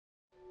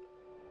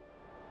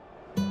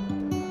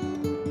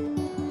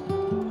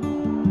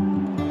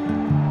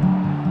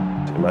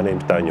My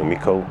name's Daniel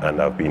Meikle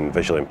and I've been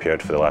visually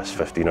impaired for the last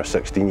 15 or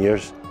 16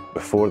 years.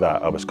 Before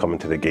that I was coming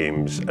to the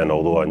games, and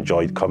although I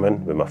enjoyed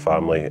coming with my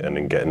family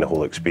and getting the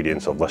whole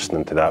experience of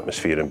listening to the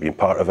atmosphere and being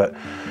part of it,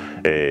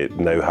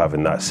 now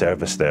having that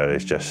service there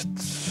is just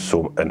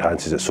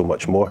enhances it so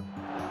much more.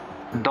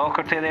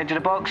 Docherty at the edge of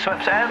the box,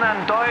 sweeps it in,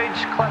 and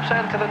Doidge clips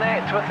into the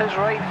net with his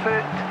right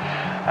foot,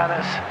 and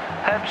it's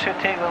Hibs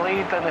who take the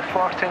lead in the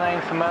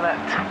 49th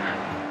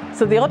minute.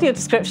 So the audio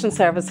description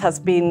service has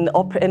been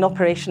in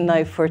operation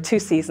now for 2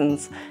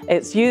 seasons.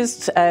 It's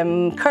used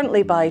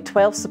currently by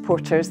 12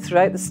 supporters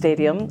throughout the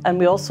stadium, and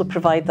we also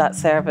provide that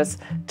service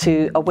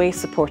to away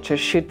supporters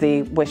should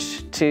they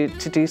wish to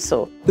do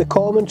so. The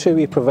commentary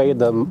we provide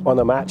them on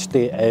a match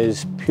day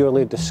is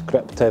purely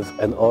descriptive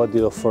in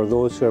audio for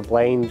those who are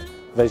blind,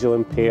 visually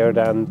impaired,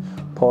 and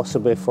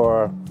possibly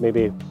for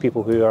maybe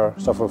people who are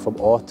suffering from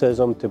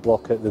autism to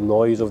block out the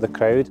noise of the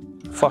crowd.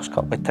 First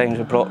couple of times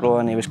we brought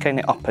Rowan, he was kind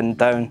of up and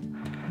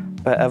down,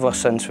 but ever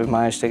since we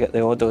managed to get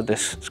the audio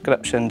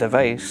description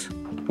device,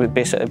 we've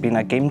basically been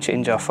a game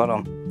changer for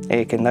him.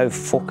 He can now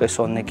focus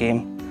on the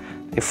game,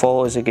 he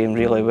follows the game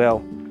really well,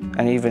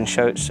 and even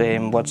shouts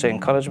words of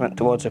encouragement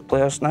towards the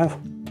players now.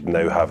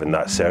 Now having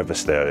that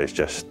service there is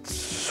just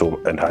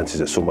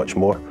enhances it so much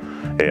more.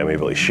 I'm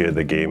able to share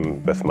the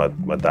game with my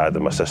dad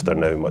and my sister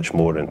now much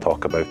more and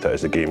talk about it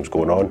as the game's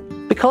going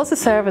on. Because the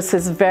service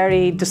is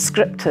very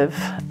descriptive,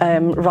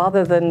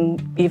 rather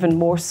than even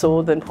more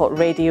so than what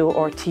radio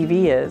or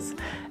TV is,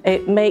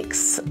 it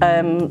makes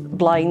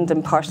blind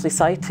and partially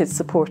sighted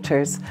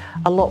supporters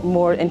a lot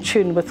more in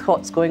tune with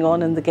what's going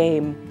on in the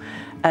game.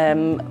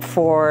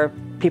 For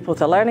people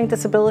with a learning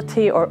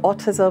disability or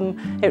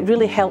autism, it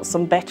really helps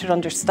them better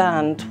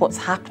understand what's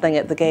happening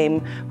at the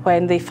game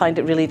when they find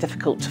it really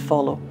difficult to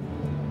follow.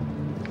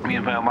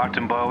 Meanwhile,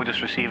 Martin Boyle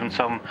just receiving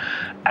some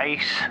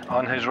ice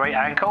on his right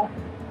ankle.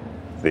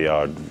 They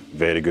are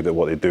very good at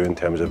what they do in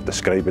terms of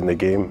describing the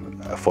game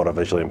for a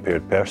visually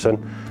impaired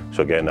person.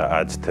 So again, that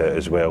adds to it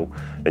as well.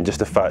 And just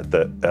the fact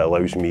that it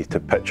allows me to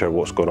picture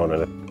what's going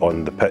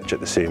on the pitch at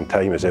the same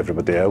time as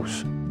everybody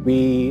else.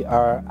 We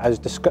are as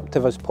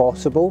descriptive as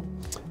possible,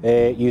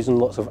 using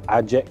lots of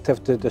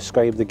adjective to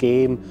describe the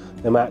game,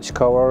 the match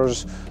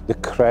colours, the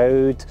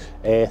crowd,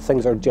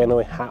 things that are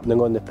generally happening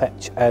on the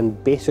pitch,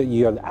 and basically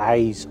you're the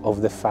eyes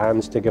of the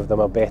fans to give them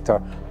a better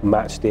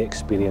match day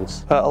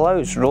experience. It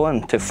allows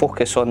Rowan to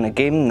focus on the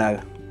game now,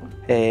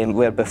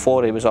 where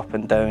before he was up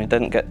and down, he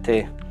didn't get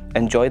to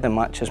enjoy the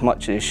match as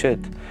much as he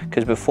should,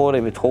 because before he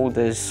would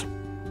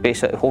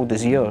basically hold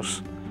his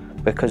ears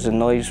because the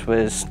noise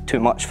was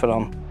too much for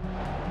him.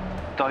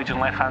 Doidge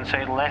on left hand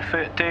side, left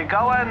foot to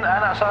go in,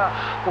 and it's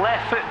a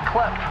left foot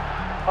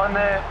clip on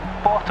the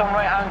bottom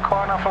right hand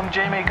corner from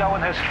Jamie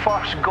Gowan, his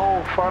first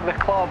goal for the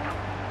club.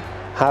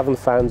 Having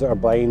fans that are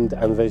blind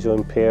and visually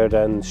impaired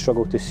and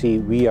struggle to see,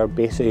 we are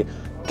basically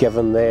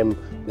giving them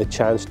the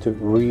chance to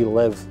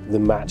relive the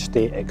match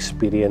day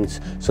experience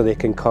so they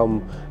can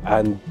come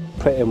and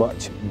pretty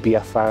much be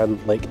a fan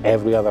like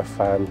every other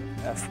fan.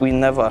 If we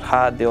never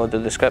had the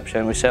audio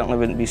description, we certainly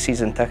wouldn't be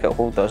season ticket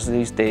holders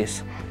these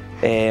days.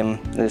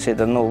 They say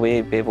there's no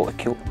way to be able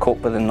to cope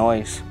with the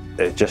noise.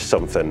 It's just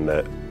something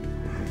that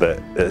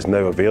is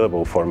now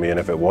available for me, and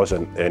if it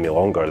wasn't any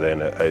longer,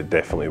 then it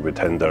definitely would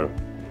hinder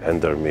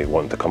me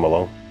wanting to come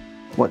along.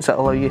 What's it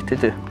allow you to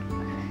do?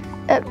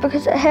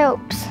 Because it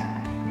helps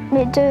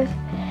me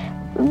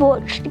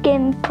watch the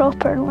game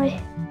properly.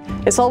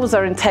 It's always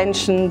our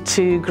intention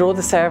to grow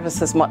the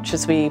service as much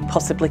as we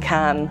possibly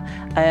can,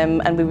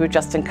 and we would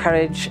just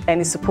encourage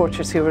any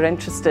supporters who are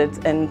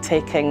interested in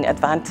taking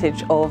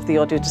advantage of the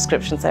audio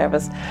description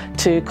service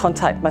to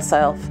contact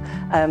myself,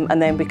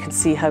 and then we can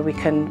see how we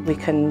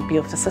can be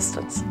of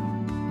assistance.